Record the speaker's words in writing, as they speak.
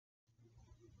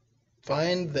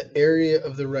Find the area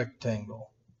of the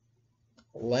rectangle.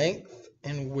 Length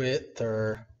and width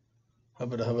are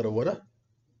hubba whata.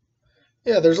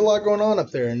 Yeah, there's a lot going on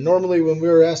up there. And normally when we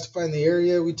were asked to find the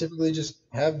area, we typically just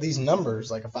have these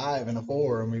numbers like a 5 and a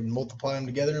 4, and we multiply them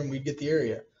together and we'd get the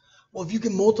area. Well, if you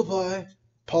can multiply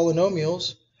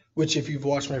polynomials, which if you've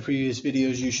watched my previous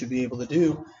videos, you should be able to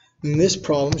do, then this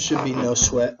problem should be no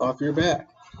sweat off your back.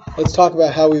 Let's talk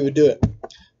about how we would do it.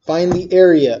 Find the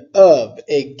area of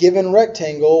a given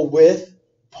rectangle with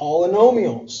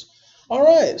polynomials. All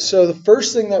right, so the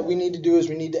first thing that we need to do is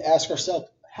we need to ask ourselves,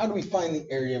 how do we find the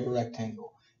area of a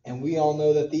rectangle? And we all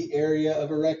know that the area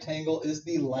of a rectangle is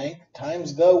the length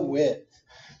times the width.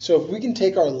 So if we can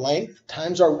take our length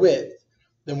times our width,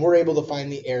 then we're able to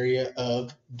find the area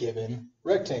of given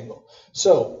rectangle.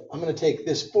 So I'm going to take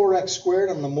this 4x squared,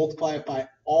 I'm going to multiply it by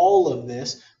all of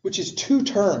this, which is 2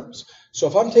 terms. So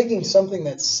if I'm taking something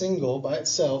that's single by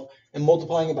itself and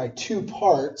multiplying it by 2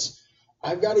 parts,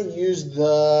 I've got to use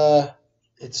the,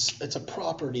 it's a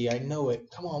property, I know it.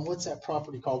 Come on, what's that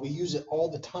property called? We use it all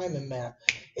the time in math.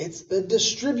 It's the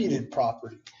distributive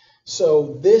property.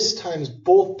 So this times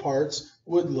both parts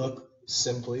would look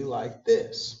simply like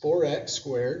this. 4x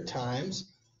squared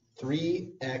times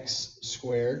 3x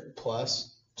squared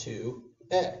plus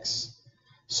 2x.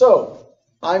 So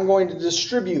I'm going to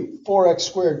distribute 4x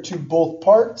squared to both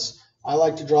parts. I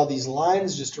like to draw these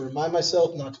lines just to remind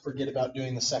myself not to forget about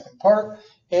doing the second part.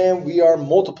 And we are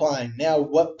multiplying. Now,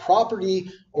 what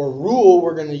property or rule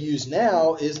we're going to use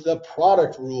now is the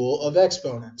product rule of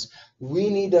exponents. We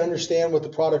need to understand what the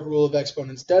product rule of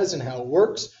exponents does and how it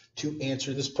works to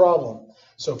answer this problem.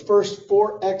 So first,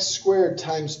 4x squared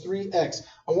times 3x.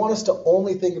 I want us to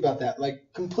only think about that, like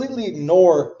completely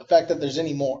ignore the fact that there's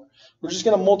any more. We're just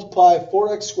going to multiply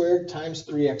 4x squared times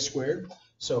 3x squared.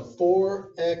 So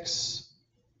 4x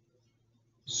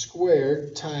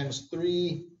squared times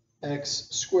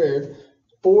 3x squared.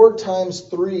 4 times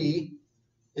 3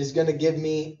 is going to give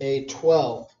me a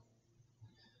 12.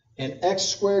 And x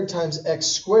squared times x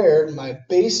squared, my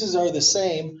bases are the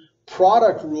same.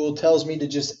 Product rule tells me to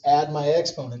just add my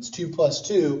exponents, 2 plus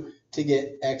 2, to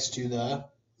get x to the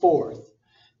 4th.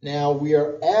 Now we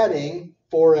are adding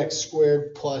 4x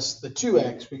squared plus the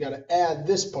 2x. We got to add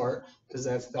this part because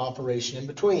that's the operation in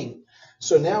between.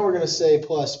 So now we're going to say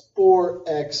plus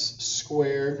 4x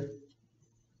squared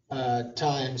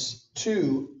times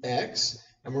 2x,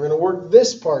 and we're going to work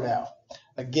this part out.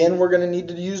 Again, we're going to need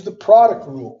to use the product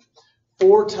rule.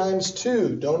 4 times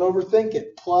 2, don't overthink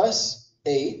it, plus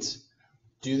 8.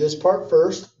 Do this part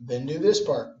first, then do this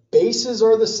part. Bases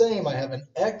are the same. I have an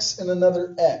x and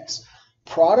another x.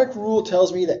 Product rule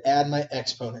tells me to add my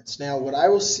exponents. Now, what I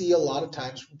will see a lot of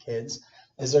times from kids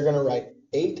is they're going to write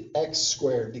 8x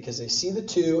squared because they see the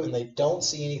 2 and they don't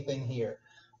see anything here.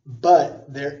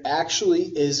 But there actually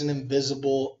is an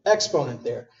invisible exponent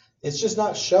there. It's just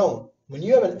not shown. When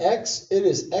you have an x, it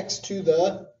is x to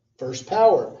the first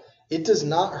power. It does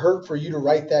not hurt for you to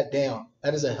write that down.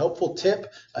 That is a helpful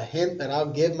tip, a hint that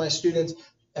I'll give my students.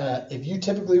 If you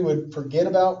typically would forget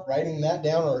about writing that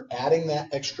down or adding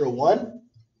that extra 1,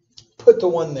 put the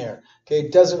 1 there. Okay,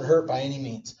 it doesn't hurt by any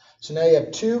means. So now you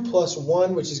have 2 plus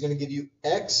 1, which is going to give you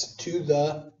x to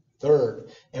the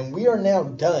 3rd. And we are now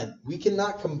done. We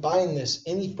cannot combine this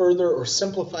any further or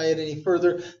simplify it any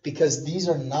further because these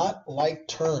are not like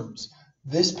terms.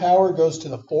 This power goes to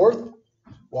the 4th,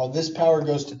 while this power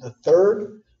goes to the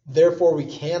 3rd. Therefore, we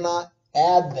cannot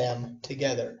add them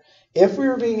together. If we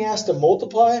were being asked to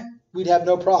multiply, we'd have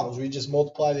no problems. We'd just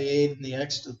multiply the 8 and the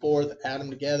x to the 4th, add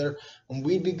them together, and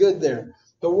we'd be good there.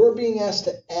 But we're being asked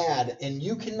to add, and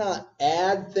you cannot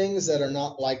add things that are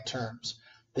not like terms.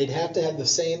 They'd have to have the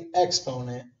same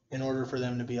exponent in order for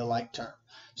them to be a like term.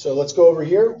 So let's go over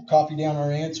here, copy down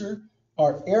our answer.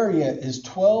 Our area is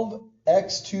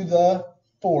 12x to the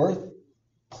 4th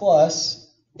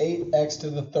plus 8x to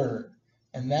the 3rd.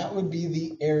 And that would be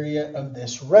the area of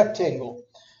this rectangle.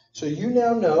 So you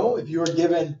now know, if you are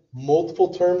given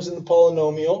multiple terms in the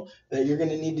polynomial, that you're going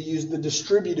to need to use the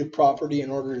distributive property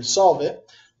in order to solve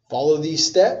it. Follow these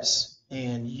steps,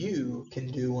 and you can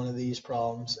do one of these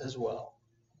problems as well.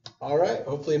 All right,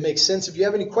 hopefully it makes sense. If you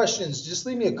have any questions, just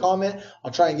leave me a comment.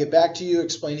 I'll try and get back to you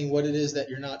explaining what it is that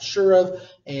you're not sure of.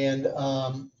 And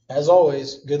as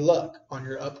always, good luck on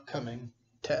your upcoming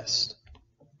test.